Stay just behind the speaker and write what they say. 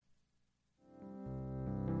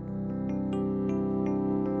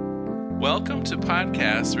Welcome to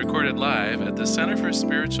podcasts recorded live at the Center for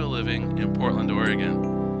Spiritual Living in Portland,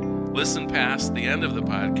 Oregon. Listen past the end of the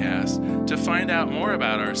podcast to find out more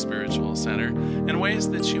about our spiritual center and ways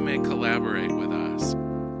that you may collaborate with us.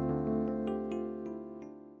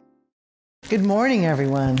 Good morning,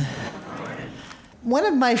 everyone. One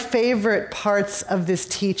of my favorite parts of this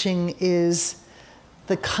teaching is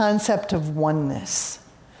the concept of oneness.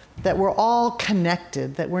 That we're all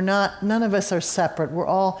connected, that none of us are separate. We're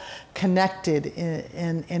all connected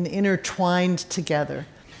and intertwined together.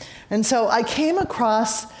 And so I came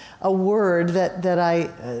across a word that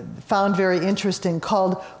I found very interesting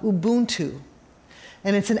called Ubuntu.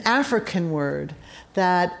 And it's an African word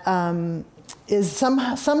that is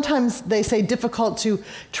sometimes they say difficult to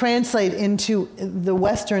translate into the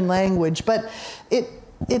Western language, but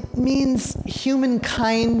it means human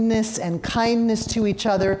kindness and kindness to each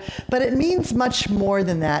other, but it means much more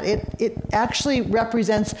than that. It actually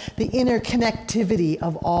represents the interconnectivity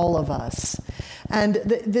of all of us. And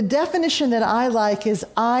the definition that I like is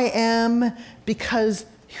I am because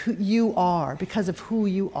you are, because of who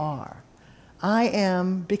you are. I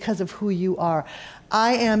am because of who you are.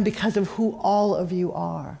 I am because of who all of you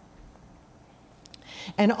are.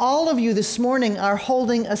 And all of you this morning are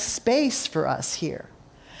holding a space for us here.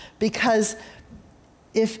 Because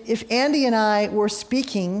if Andy and I were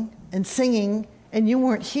speaking and singing and you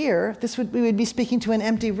weren't here, we would be speaking to an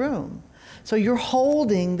empty room. So you're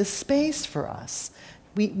holding the space for us.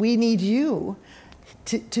 We need you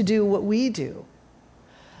to do what we do.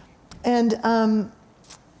 And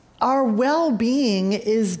our well-being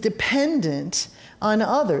is dependent on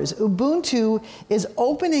others. Ubuntu is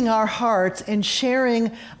opening our hearts and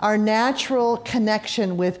sharing our natural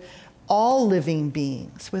connection with all living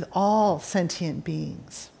beings, with all sentient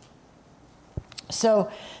beings.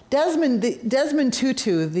 So Desmond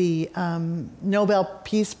Tutu, the Nobel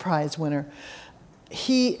Peace Prize winner,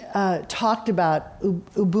 he talked about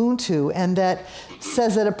Ubuntu, and that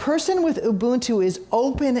says that a person with Ubuntu is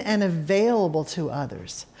open and available to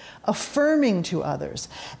others, affirming to others,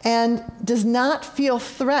 and does not feel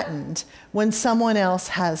threatened when someone else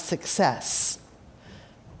has success.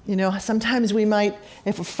 You know, sometimes we might,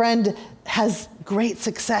 if a friend has great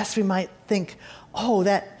success, we might think, oh,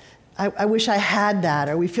 I wish I had that,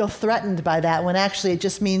 or we feel threatened by that, when actually it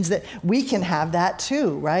just means that we can have that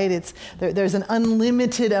too, right? There's an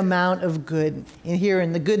unlimited amount of good here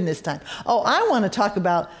in the goodness time. Oh, I want to talk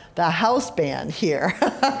about the house band here.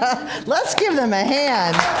 Let's give them a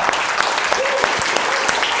hand.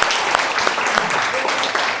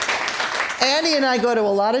 Andy and I go to a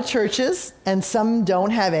lot of churches, and some don't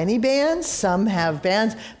have any bands, some have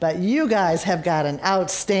bands, but you guys have got an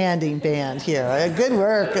outstanding band here. Good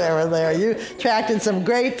work over there. You attracted some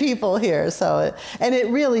great people here. And it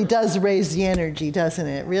really does raise the energy, doesn't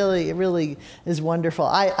it? It really is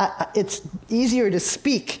wonderful. It's easier to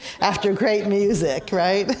speak after great music,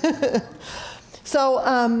 right?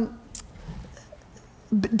 So,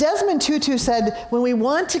 Desmond Tutu said, when we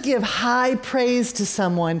want to give high praise to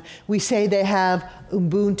someone, we say they have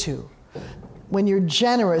Ubuntu. When you're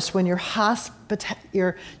generous, when you have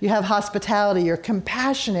hospitality, you're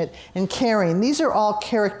compassionate and caring. These are all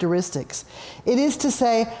characteristics. It is to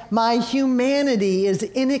say, my humanity is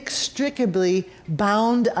inextricably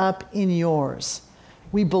bound up in yours.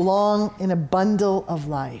 We belong in a bundle of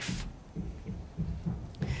life.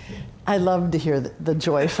 I love to hear the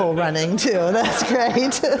joyful running, too. That's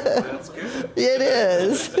great. That's good. It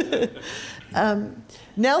is.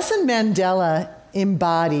 Nelson Mandela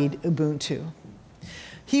embodied Ubuntu.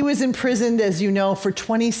 He was imprisoned, as you know, for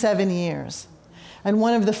 27 years. And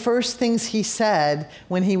one of the first things he said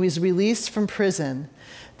when he was released from prison,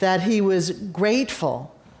 that he was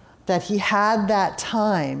grateful that he had that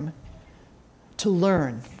time to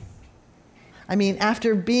learn. I mean,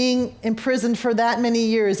 after being imprisoned for that many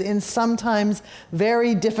years in sometimes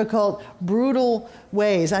very difficult, brutal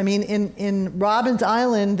ways. I mean, in Robbins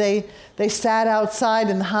Island, they sat outside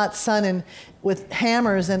in the hot sun and with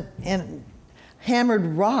hammers and hammered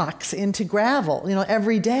rocks into gravel,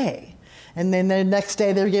 every day. And then the next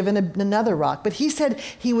day they're given another rock. But he said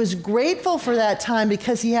he was grateful for that time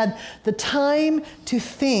because he had the time to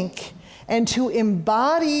think and to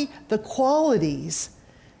embody the qualities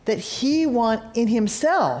that he in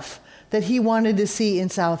himself, that he wanted to see in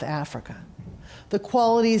South Africa. The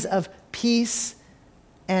qualities of peace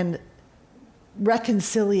and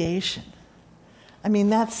reconciliation. I mean,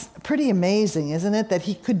 that's pretty amazing, isn't it? That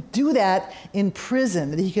he could do that in prison,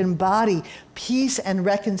 that he could embody peace and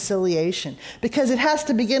reconciliation. Because it has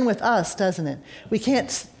to begin with us, doesn't it? We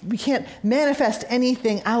can't manifest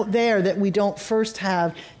anything out there that we don't first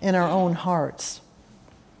have in our own hearts.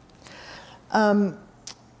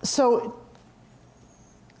 So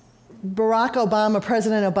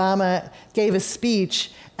President Obama gave a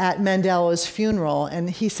speech at Mandela's funeral, and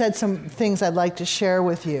he said some things I'd like to share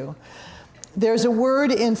with you. There's a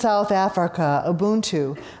word in South Africa,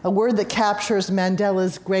 Ubuntu, a word that captures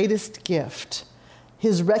Mandela's greatest gift,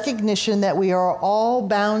 his recognition that we are all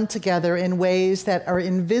bound together in ways that are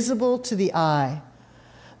invisible to the eye,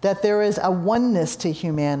 that there is a oneness to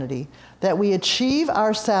humanity, that we achieve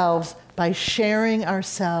ourselves by sharing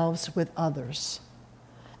ourselves with others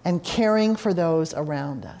and caring for those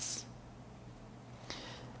around us.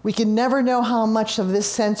 We can never know how much of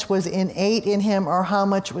this sense was innate in him or how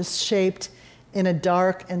much was shaped in a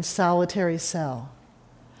dark and solitary cell.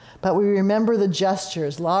 But we remember the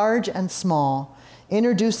gestures, large and small,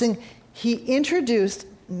 Mandela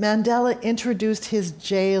introduced his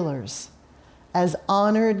jailers as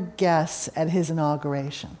honored guests at his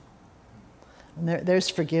inauguration. And there's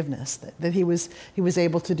forgiveness, that he was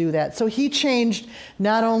able to do that. So he changed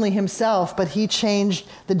not only himself, but he changed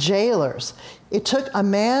the jailers. It took a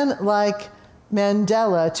man like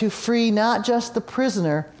Mandela to free not just the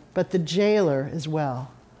prisoner, but the jailer as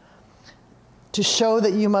well, to show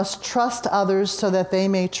that you must trust others so that they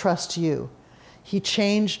may trust you. He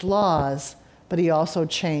changed laws, but he also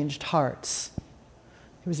changed hearts.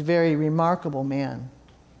 He was a very remarkable man.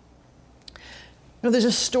 There's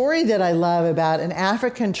a story that I love about an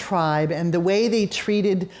African tribe and the way they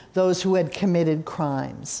treated those who had committed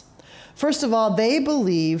crimes. First of all, they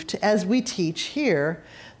believed, as we teach here,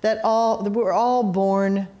 that we're all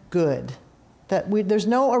born good, that there's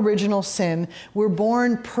no original sin. We're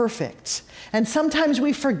born perfect. And sometimes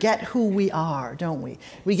we forget who we are, don't we?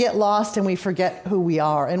 We get lost and we forget who we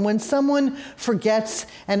are. And when someone forgets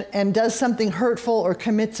and does something hurtful or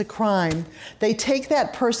commits a crime, they take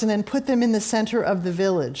that person and put them in the center of the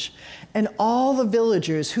village. And all the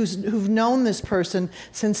villagers who've known this person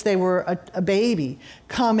since they were a baby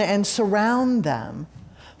come and surround them.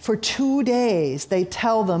 For 2 days, they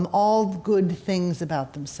tell them all good things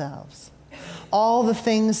about themselves. All the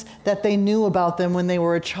things that they knew about them when they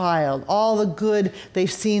were a child, all the good they've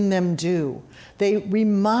seen them do. They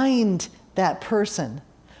remind that person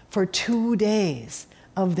for 2 days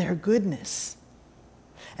of their goodness.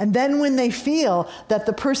 And then when they feel that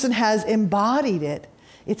the person has embodied it,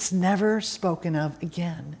 it's never spoken of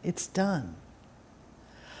again. It's done.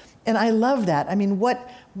 And I love that. I mean, what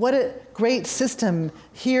a great system.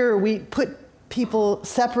 Here we put people,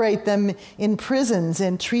 separate them in prisons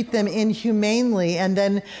and treat them inhumanely, and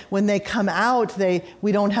then when they come out,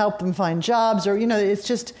 we don't help them find jobs, or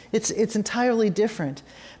it's entirely different.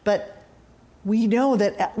 But we know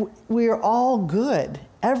that we're all good,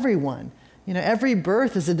 everyone. Every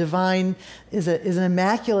birth is an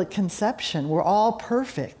immaculate conception. We're all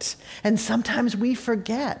perfect, and sometimes we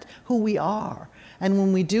forget who we are, and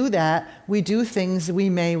when we do that, we do things we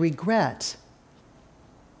may regret.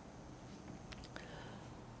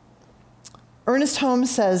 Ernest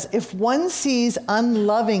Holmes says, if one sees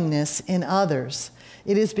unlovingness in others,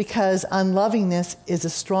 it is because unlovingness is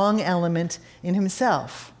a strong element in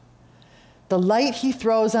himself. The light he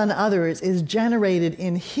throws on others is generated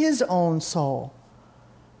in his own soul,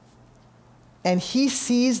 and he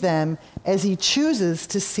sees them as he chooses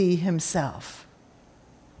to see himself.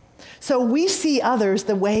 So we see others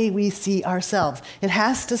the way we see ourselves. It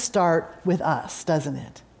has to start with us, doesn't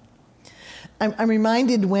it? I'm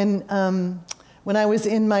reminded when I was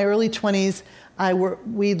in my early 20s,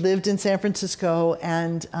 we lived in San Francisco,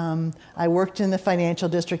 and I worked in the financial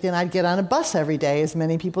district, and I'd get on a bus every day, as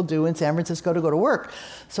many people do in San Francisco, to go to work.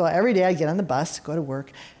 So every day I'd get on the bus to go to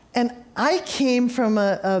work. And I came from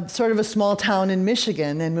a sort of a small town in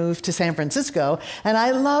Michigan and moved to San Francisco, and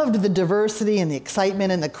I loved the diversity and the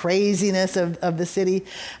excitement and the craziness of the city.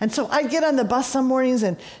 And so I'd get on the bus some mornings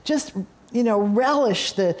and just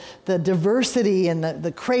relish the diversity and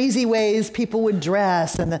the crazy ways people would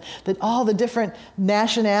dress, and all the different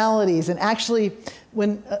nationalities. And actually,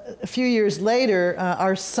 when a few years later,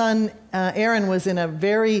 our son Aaron was in a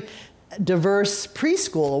very diverse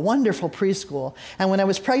preschool, a wonderful preschool. And when I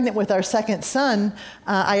was pregnant with our second son,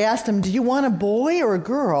 I asked him, "Do you want a boy or a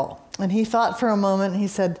girl?" And he thought for a moment, and he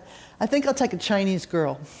said, "I think I'll take a Chinese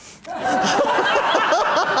girl."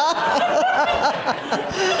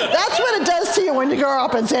 That's what it does to you when you grow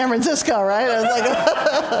up in San Francisco, right? I was like,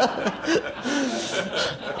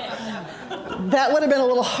 that would have been a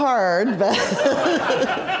little hard, but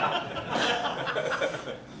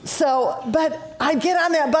but I'd get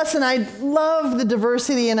on that bus and I'd love the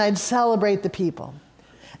diversity and I'd celebrate the people.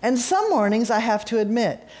 And some mornings, I have to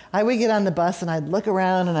admit, I would get on the bus and I'd look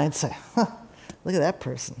around and I'd say, look at that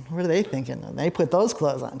person. What are they thinking? They put those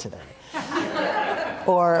clothes on today.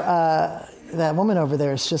 Or that woman over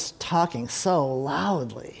there is just talking so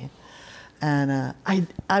loudly. And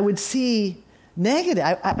I would see negative.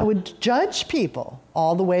 I would judge people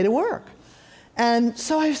all the way to work. And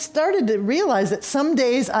so I started to realize that some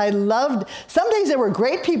days some days there were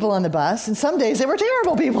great people on the bus, and some days there were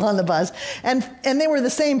terrible people on the bus. And they were the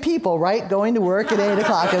same people, right? Going to work at 8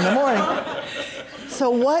 o'clock in the morning. So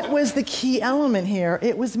what was the key element here?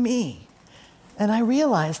 It was me. And I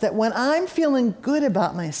realized that when I'm feeling good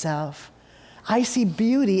about myself, I see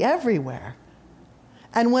beauty everywhere.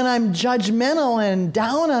 And when I'm judgmental and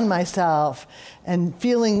down on myself and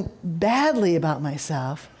feeling badly about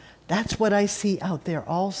myself, that's what I see out there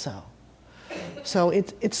also. So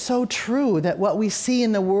it's so true that what we see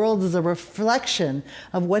in the world is a reflection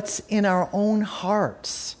of what's in our own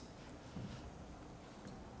hearts.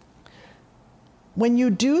 When you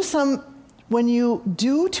do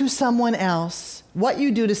to someone else, what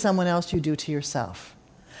you do to someone else, you do to yourself.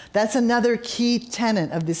 That's another key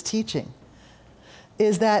tenet of this teaching,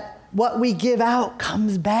 is that what we give out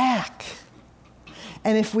comes back.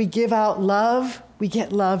 And if we give out love, we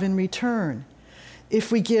get love in return.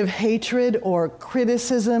 If we give hatred or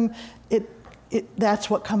criticism, that's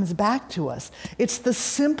what comes back to us. It's the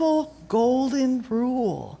simple golden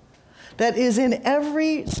rule that is in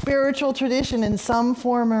every spiritual tradition in some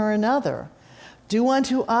form or another. Do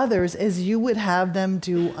unto others as you would have them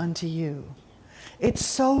do unto you. It's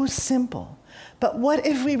so simple. But what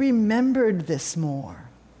if we remembered this more?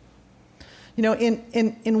 You know,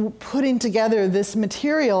 in putting together this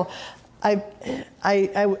material, I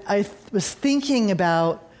was thinking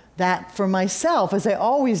about that for myself, as I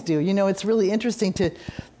always do. You know, it's really interesting to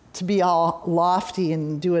be all lofty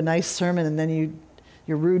and do a nice sermon, and then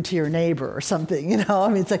you're rude to your neighbor or something, you know? I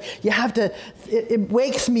mean, it's like you have to, it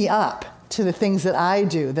wakes me up to the things that I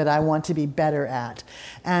do that I want to be better at.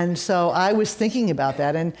 And so I was thinking about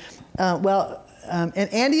that. And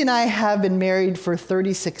and Andy and I have been married for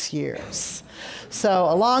 36 years. So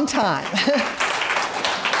a long time.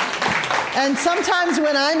 And sometimes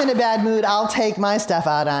when I'm in a bad mood, I'll take my stuff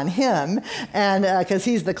out on him, and because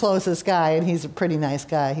he's the closest guy, and he's a pretty nice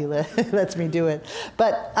guy. He lets me do it.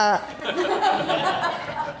 But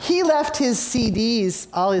he left his CDs,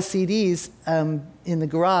 all his CDs, in the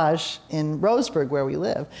garage in Roseburg, where we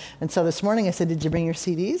live. And so this morning I said, "Did you bring your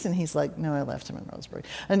CDs?" And he's like, "No, I left them in Roseburg."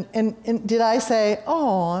 And did I say,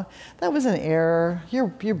 "Oh, that was an error. You're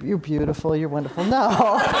beautiful. You're wonderful"? No.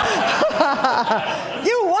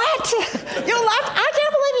 You what? You left? I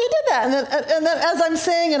can't believe you did that. And then as I'm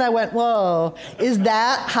saying it, I went, "Whoa, is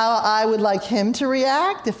that how I would like him to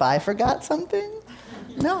react if I forgot something?"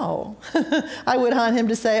 No. I would want him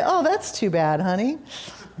to say, "Oh, that's too bad, honey.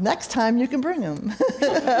 Next time you can bring him."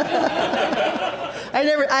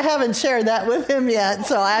 I haven't shared that with him yet,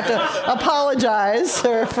 so I have to apologize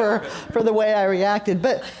for the way I reacted.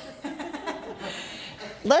 But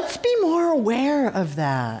let's be more aware of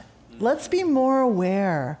that. Let's be more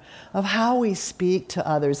aware of how we speak to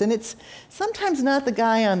others. And it's sometimes not the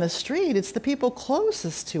guy on the street, it's the people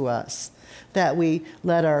closest to us that we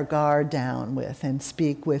let our guard down with and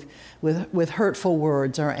speak with hurtful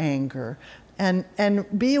words or anger. And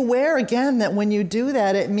be aware again that when you do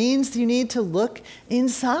that, it means you need to look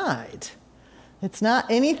inside. It's not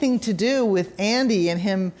anything to do with Andy and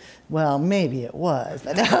him. Well, maybe it was,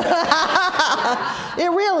 but it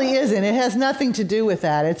really isn't. It has nothing to do with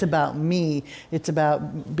that. It's about me. It's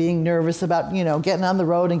about being nervous about, getting on the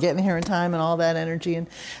road and getting here in time and all that energy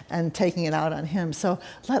and taking it out on him. So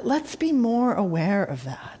let's be more aware of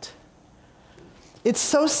that. It's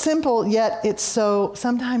so simple, yet it's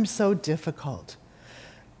sometimes so difficult.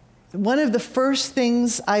 One of the first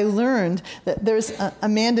things I learned, that there's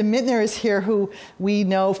Amanda Mittner is here, who we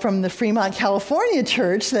know from the Fremont, California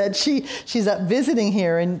church, that she's up visiting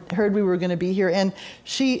here and heard we were going to be here. And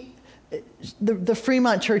the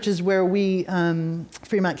Fremont church is where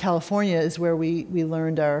Fremont, California is where we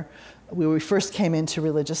learned where we first came into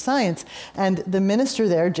religious science. And the minister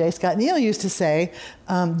there, J. Scott Neal, used to say,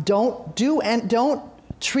 don't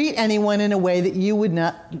treat anyone in a way that you would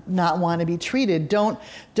not want to be treated. Don't,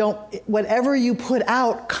 whatever you put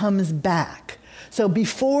out comes back. So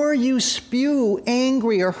before you spew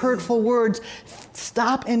angry or hurtful words,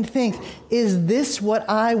 stop and think, is this what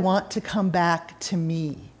I want to come back to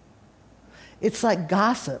me? It's like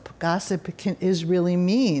gossip. Gossip is really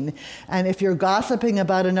mean. And if you're gossiping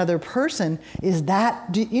about another person, is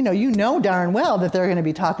that, you know darn well that they're going to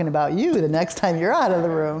be talking about you the next time you're out of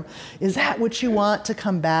the room. Is that what you want to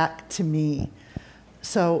come back to me?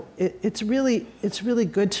 So it's really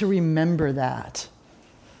good to remember that.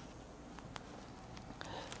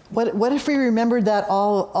 What if we remembered that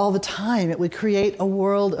all the time? It would create a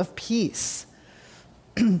world of peace.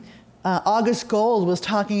 August Gold was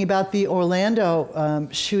talking about the Orlando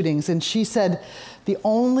shootings, and she said, the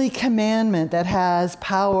only commandment that has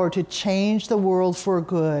power to change the world for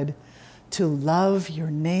good, to love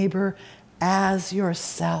your neighbor as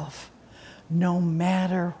yourself, no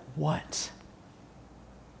matter what.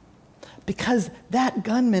 Because that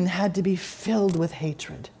gunman had to be filled with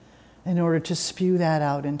hatred in order to spew that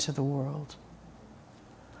out into the world.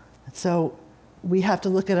 So we have to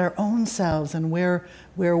look at our own selves and where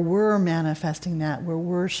we're manifesting that, where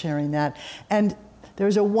we're sharing that. And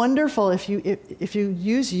there's a wonderful, if you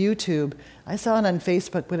use YouTube, I saw it on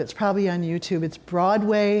Facebook, but it's probably on YouTube. It's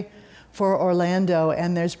Broadway for Orlando,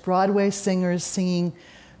 and there's Broadway singers singing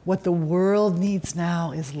what the world needs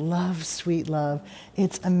now is love, sweet love.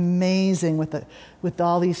 It's amazing with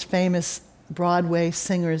all these famous Broadway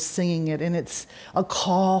singers singing it, and it's a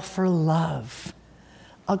call for love.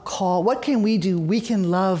 A call. What can we do? We can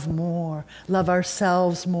love more, love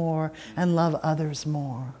ourselves more, and love others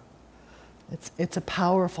more. It's a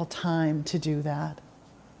powerful time to do that.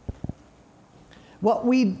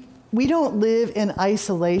 We don't live in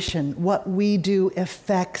isolation. What we do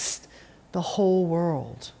affects the whole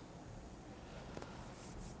world.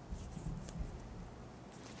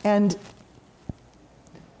 And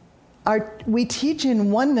we teach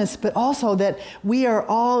in oneness, but also that we are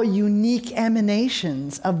all unique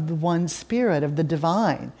emanations of the one Spirit, of the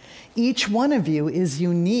divine. Each one of you is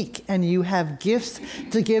unique, and you have gifts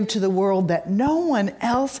to give to the world that no one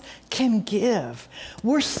else can give.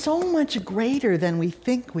 We're so much greater than we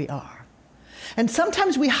think we are. And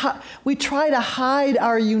sometimes we try to hide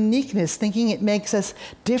our uniqueness, thinking it makes us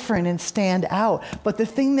different and stand out. But the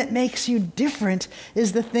thing that makes you different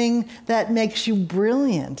is the thing that makes you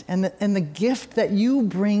brilliant, and the gift that you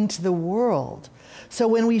bring to the world. So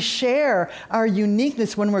when we share our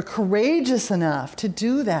uniqueness, when we're courageous enough to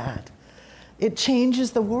do that, it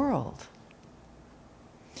changes the world.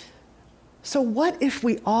 So what if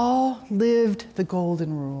we all lived the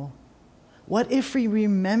golden rule? What if we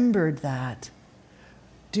remembered that?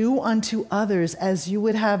 Do unto others as you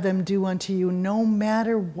would have them do unto you, no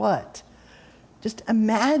matter what. Just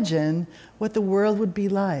imagine what the world would be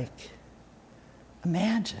like.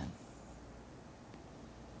 Imagine.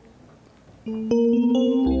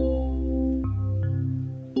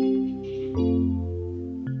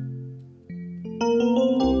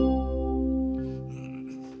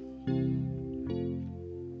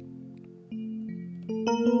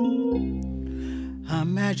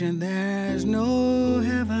 Imagine there's no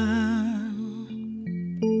heaven.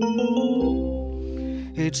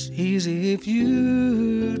 It's easy if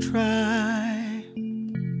you try.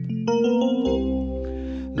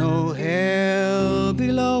 No hell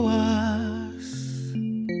below us.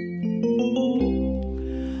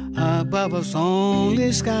 Above us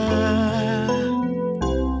only sky.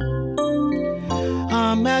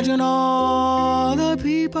 Imagine all the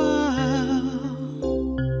people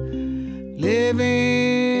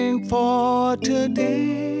living for today.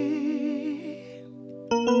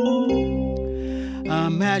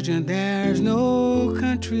 Imagine there's no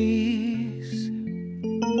countries.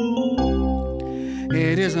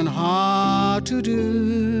 It isn't hard to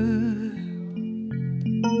do.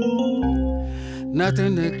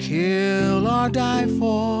 Nothing to kill or die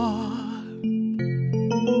for.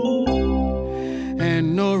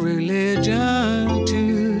 And no religion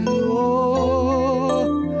too.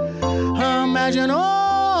 Imagine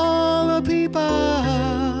all the people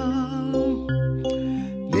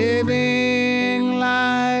living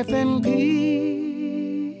life in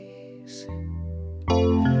peace.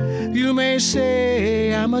 You may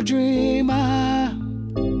say I'm a dreamer,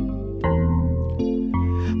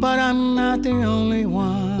 but I'm not the only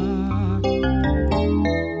one.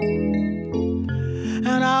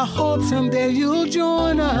 And I hope someday you'll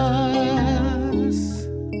join us,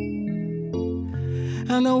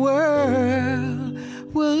 and the world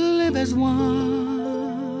will live as one.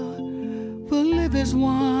 We'll live as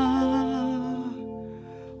one.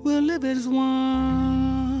 We'll live as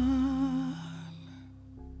one.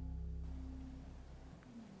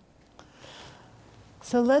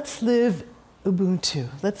 So let's live Ubuntu.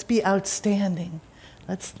 Let's be outstanding.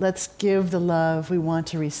 Let's give the love we want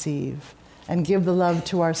to receive, and give the love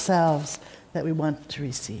to ourselves that we want to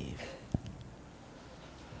receive.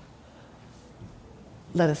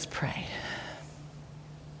 Let us pray.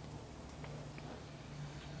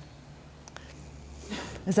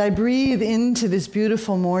 As I breathe into this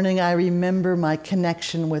beautiful morning, I remember my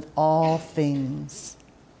connection with all things.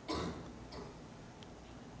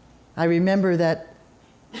 I remember that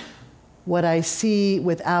What I see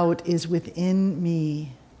without is within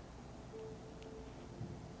me.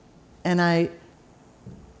 And I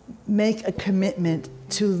make a commitment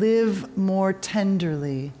to live more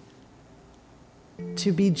tenderly,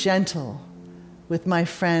 to be gentle with my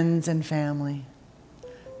friends and family,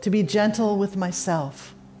 to be gentle with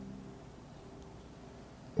myself,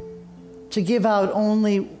 to give out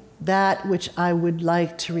only that which I would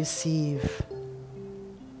like to receive.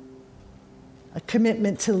 A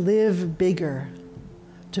commitment to live bigger,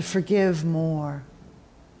 to forgive more.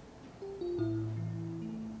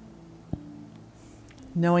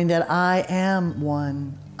 Knowing that I am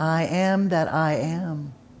one, I am that I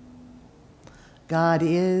am. God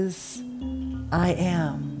is, I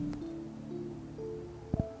am.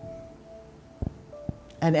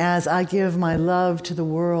 And as I give my love to the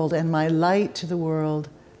world and my light to the world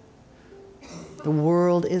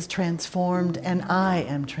is transformed and I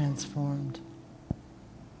am transformed.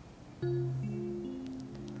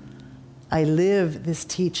 I live this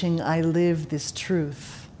teaching, I live this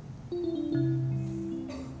truth.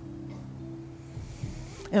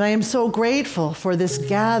 And I am so grateful for this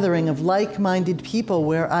gathering of like-minded people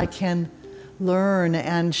where I can learn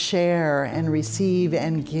and share and receive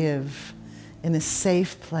and give in a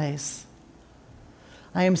safe place.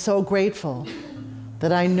 I am so grateful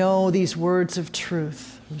that I know these words of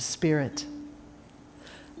truth from Spirit.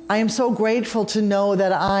 I am so grateful to know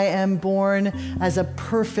that I am born as a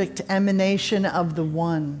perfect emanation of the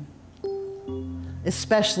One,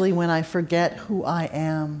 especially when I forget who I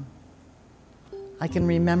am. I can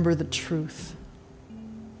remember the truth.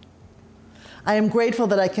 I am grateful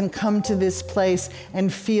that I can come to this place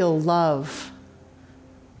and feel love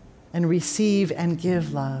and receive and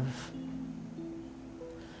give love.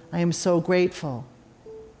 I am so grateful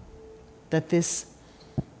that this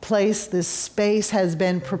place, this space has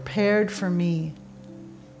been prepared for me.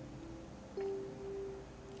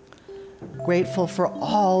 Grateful for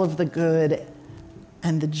all of the good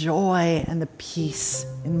and the joy and the peace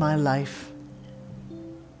in my life.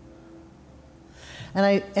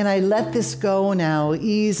 And I let this go now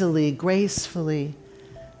easily, gracefully,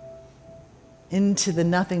 into the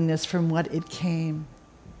nothingness from what it came.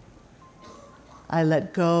 I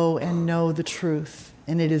let go and know the truth,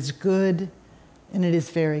 and it is good, and it is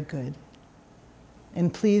very good.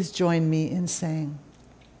 And please join me in saying,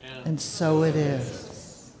 and so it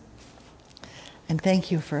is. And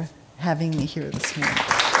thank you for having me here this morning.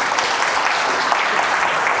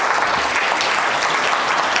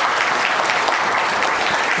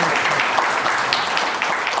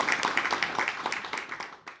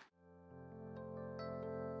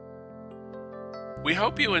 We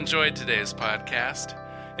hope you enjoyed today's podcast.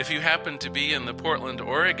 If you happen to be in the Portland,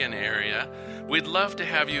 Oregon area, we'd love to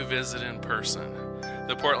have you visit in person.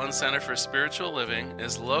 The Portland Center for Spiritual Living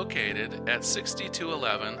is located at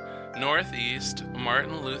 6211 Northeast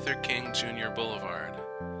Martin Luther King Jr. Boulevard.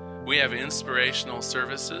 We have inspirational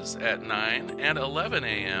services at 9 and 11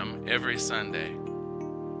 a.m. every Sunday.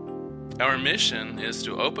 Our mission is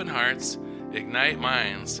to open hearts, ignite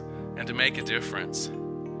minds, and to make a difference.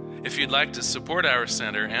 If you'd like to support our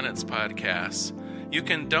center and its podcasts, you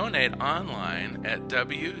can donate online at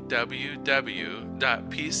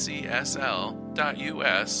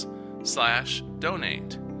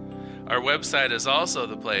www.pcsl.us/donate. Our website is also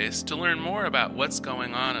the place to learn more about what's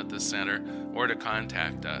going on at the center or to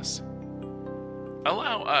contact us.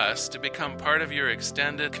 Allow us to become part of your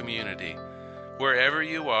extended community. Wherever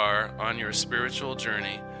you are on your spiritual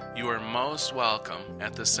journey, you are most welcome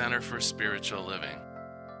at the Center for Spiritual Living.